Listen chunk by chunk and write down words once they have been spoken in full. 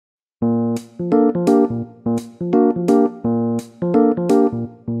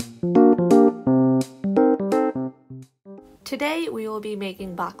Today we will be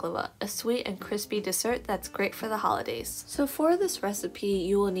making baklava, a sweet and crispy dessert that's great for the holidays. So for this recipe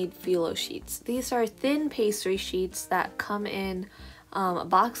you will need phyllo sheets. These are thin pastry sheets that come in a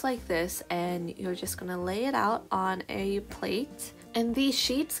box like this, and you're just going to lay it out on a plate. And these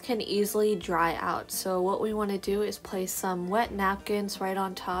sheets can easily dry out, so what we want to do is place some wet napkins right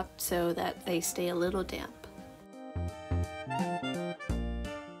on top so that they stay a little damp.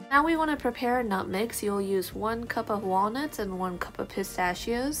 Now we want to prepare a nut mix. You'll use 1 cup of walnuts and 1 cup of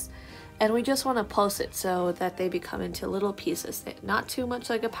pistachios, and we just want to pulse it so that they become into little pieces. Not too much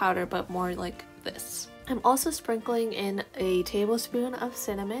like a powder, but more like this. I'm also sprinkling in a tablespoon of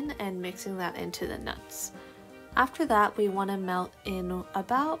cinnamon and mixing that into the nuts. After that, we want to melt in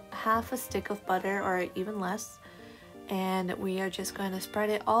about half a stick of butter or even less, and we are just going to spread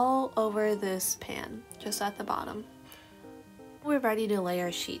it all over this pan, just at the bottom. We're ready to lay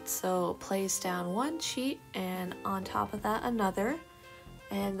our sheets, so place down 1 sheet and on top of that another,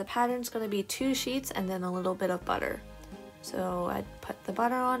 and the pattern's going to be 2 sheets and then a little bit of butter. So I'd put the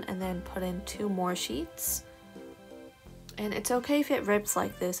butter on and then put in 2 more sheets. And it's okay if it rips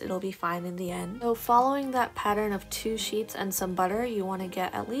like this, it'll be fine in the end. So following that pattern of 2 sheets and some butter, you want to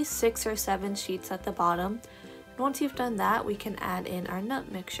get at least 6 or 7 sheets at the bottom. And once you've done that, we can add in our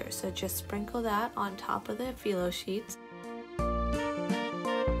nut mixture. So just sprinkle that on top of the phyllo sheets.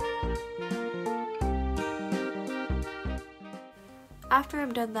 After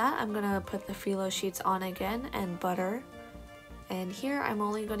I'm done that, I'm going to put the phyllo sheets on again and butter. And here I'm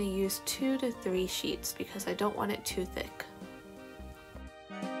only going to use 2 to 3 sheets because I don't want it too thick.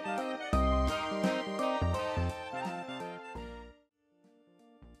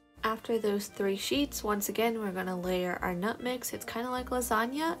 After those 3 sheets, once again, we're going to layer our nut mix. It's kind of like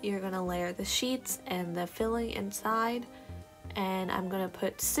lasagna. You're going to layer the sheets and the filling inside. And I'm going to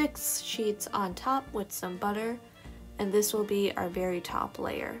put 6 sheets on top with some butter. And this will be our very top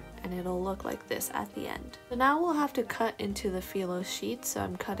layer, and it'll look like this at the end. So now we'll have to cut into the phyllo sheet, so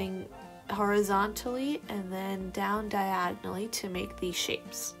I'm cutting horizontally and then down diagonally to make these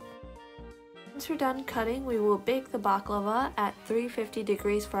shapes. Once we're done cutting, we will bake the baklava at 350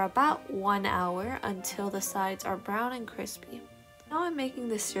 degrees for about 1 hour until the sides are brown and crispy. Now I'm making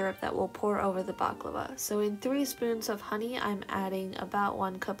the syrup that will pour over the baklava. So in 3 spoons of honey, I'm adding about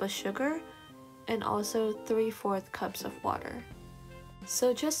 1 cup of sugar, and also 3/4 cups of water.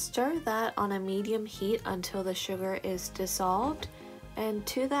 So just stir that on a medium heat until the sugar is dissolved, and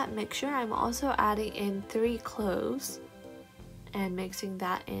to that mixture I'm also adding in 3 cloves and mixing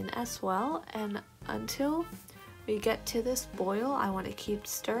that in as well, and until we get to this boil I want to keep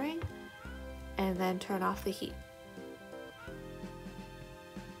stirring and then turn off the heat.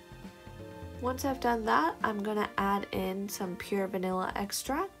 Once I've done that, I'm going to add in some pure vanilla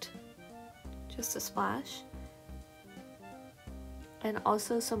extract, just a splash, and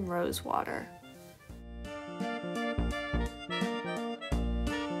also some rose water.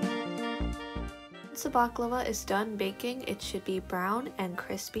 Once the baklava is done baking, it should be brown and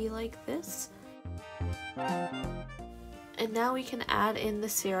crispy like this. And now we can add in the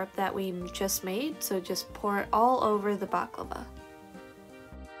syrup that we just made, so just pour it all over the baklava.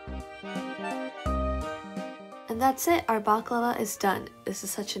 And that's it, our baklava is done. This is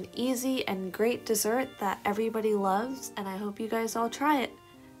such an easy and great dessert that everybody loves, and I hope you guys all try it.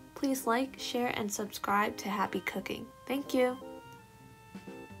 Please like, share, and subscribe to Happy Cooking. Thank you!